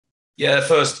Yeah, the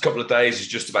first couple of days is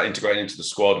just about integrating into the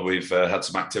squad. We've had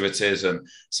some activities and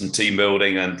some team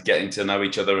building and getting to know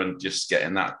each other and just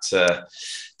getting that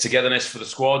togetherness for the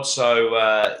squad.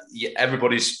 So yeah,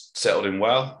 everybody's settled in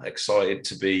well. Excited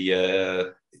to be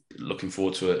looking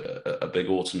forward to a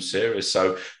big autumn series.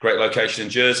 So great location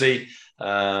in Jersey.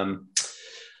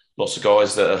 Lots of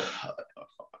guys that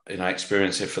are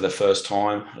experience it for the first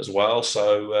time as well.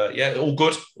 So yeah, all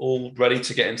good, all ready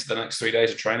to get into the next 3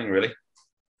 days of training, really.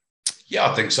 Yeah,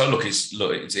 I think so.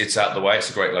 It's out of the way. It's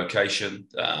a great location.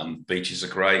 Beaches are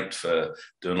great for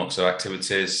doing lots of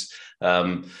activities.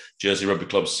 Jersey Rugby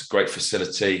Club's a great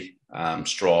facility.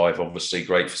 Strive, obviously,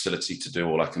 great facility to do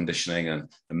all our conditioning and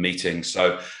meetings.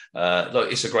 So,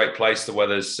 it's a great place. The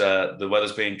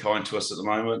weather's being kind to us at the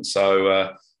moment,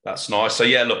 so that's nice. So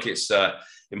yeah, it's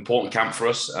important camp for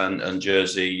us, and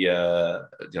Jersey,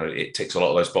 it ticks a lot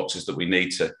of those boxes that we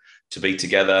need to be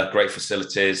together. Great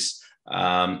facilities.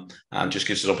 And just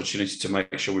gives us an opportunity to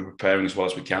make sure we're preparing as well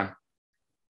as we can.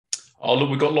 Oh, look,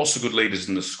 we've got lots of good leaders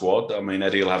in the squad. I mean,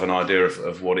 Eddie will have an idea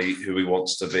of who he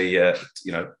wants to be,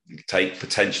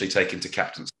 potentially take into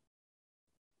captaincy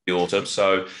the autumn.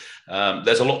 So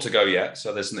there's a lot to go yet.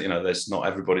 So there's not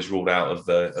everybody's ruled out of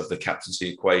the captaincy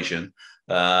equation.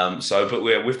 But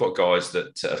we've got guys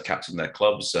that have captained their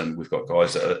clubs, and we've got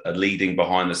guys that are leading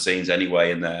behind the scenes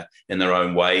anyway in their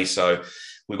own way. So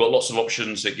we've got lots of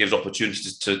options. It gives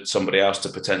opportunities to somebody else to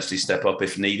potentially step up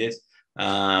if needed.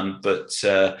 But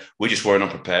we're just worrying on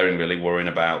preparing, really worrying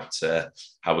about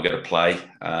how we're going to play,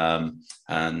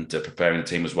 and preparing the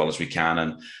team as well as we can.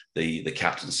 And the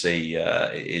captaincy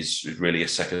is really a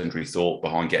secondary thought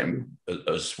behind getting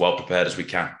as well prepared as we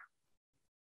can.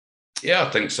 Yeah,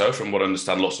 I think so. From what I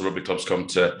understand, lots of rugby clubs come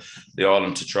to the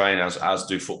island to train, as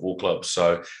do football clubs.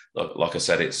 So, like I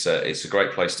said, it's a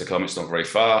great place to come. It's not very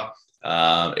far.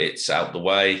 It's out the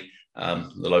way. The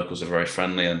locals are very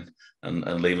friendly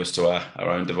and leave us to our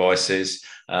own devices.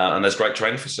 And there's great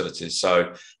training facilities.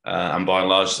 So, and by and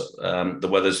large, the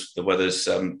weather's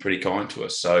pretty kind to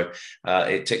us. So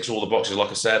it ticks all the boxes, like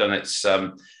I said. And it's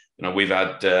we've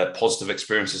had positive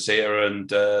experiences here,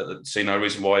 and see no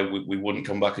reason why we wouldn't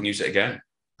come back and use it again.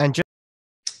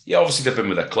 Yeah, obviously they've been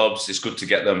with their clubs. It's good to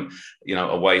get them,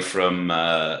 away from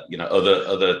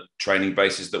other training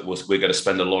bases that we're going to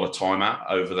spend a lot of time at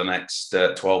over the next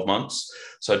 12 months.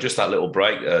 So just that little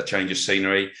break, change of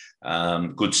scenery,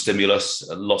 good stimulus,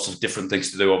 lots of different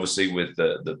things to do, obviously with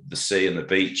the sea and the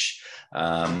beach.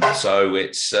 So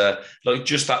it's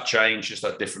just that change, just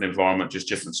that different environment, just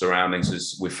different surroundings,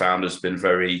 as we found has been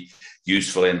very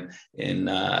useful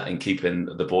in keeping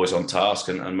the boys on task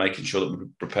and making sure that we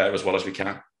prepare as well as we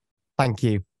can. Thank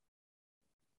you.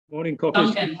 Morning,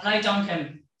 Cockers. Duncan. Hello,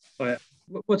 Duncan. Hi.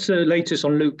 What's the latest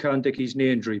on Luke Cowan-Dickie's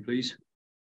knee injury, please?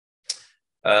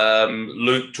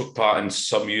 Luke took part in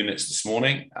some units this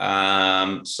morning.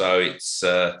 So it's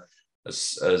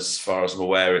as far as I'm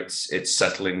aware, it's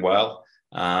settling well.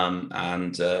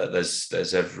 And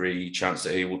there's every chance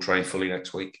that he will train fully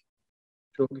next week.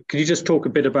 Can you just talk a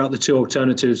bit about the two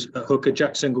alternatives at hooker,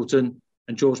 Jack Singleton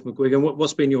and George McGuigan?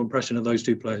 What's been your impression of those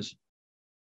two players?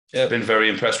 Yeah, I've been very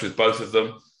impressed with both of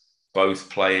them, both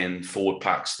playing forward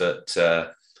packs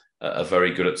that are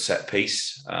very good at set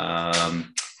piece,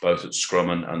 both at scrum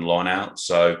and line out.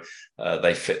 So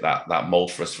they fit that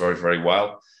mould for us very, very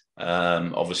well.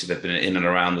 Obviously, they've been in and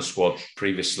around the squad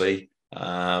previously,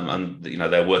 and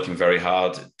they're working very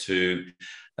hard to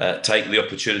take the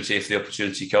opportunity if the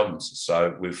opportunity comes.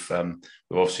 So we've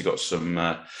obviously got some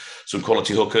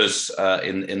quality hookers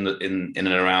in and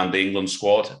around the England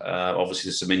squad. Obviously,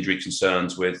 there's some injury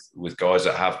concerns with guys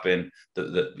that have been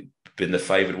the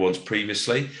favoured ones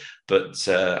previously, but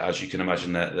as you can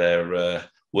imagine, they're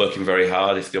working very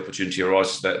hard. If the opportunity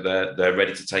arises, they're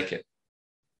ready to take it.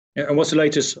 Yeah, and what's the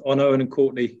latest on Owen and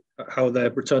Courtney? How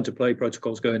their return to play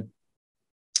protocols going?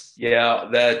 Yeah,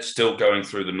 they're still going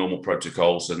through the normal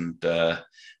protocols, and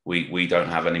we don't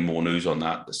have any more news on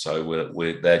that. So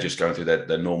they're just going through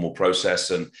their normal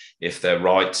process, and if they're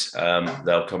right,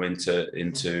 they'll come into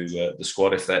the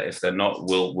squad. If they're not,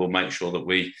 we'll make sure that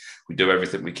we do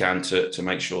everything we can to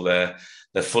make sure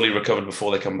they're fully recovered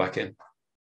before they come back in.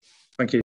 Thank you.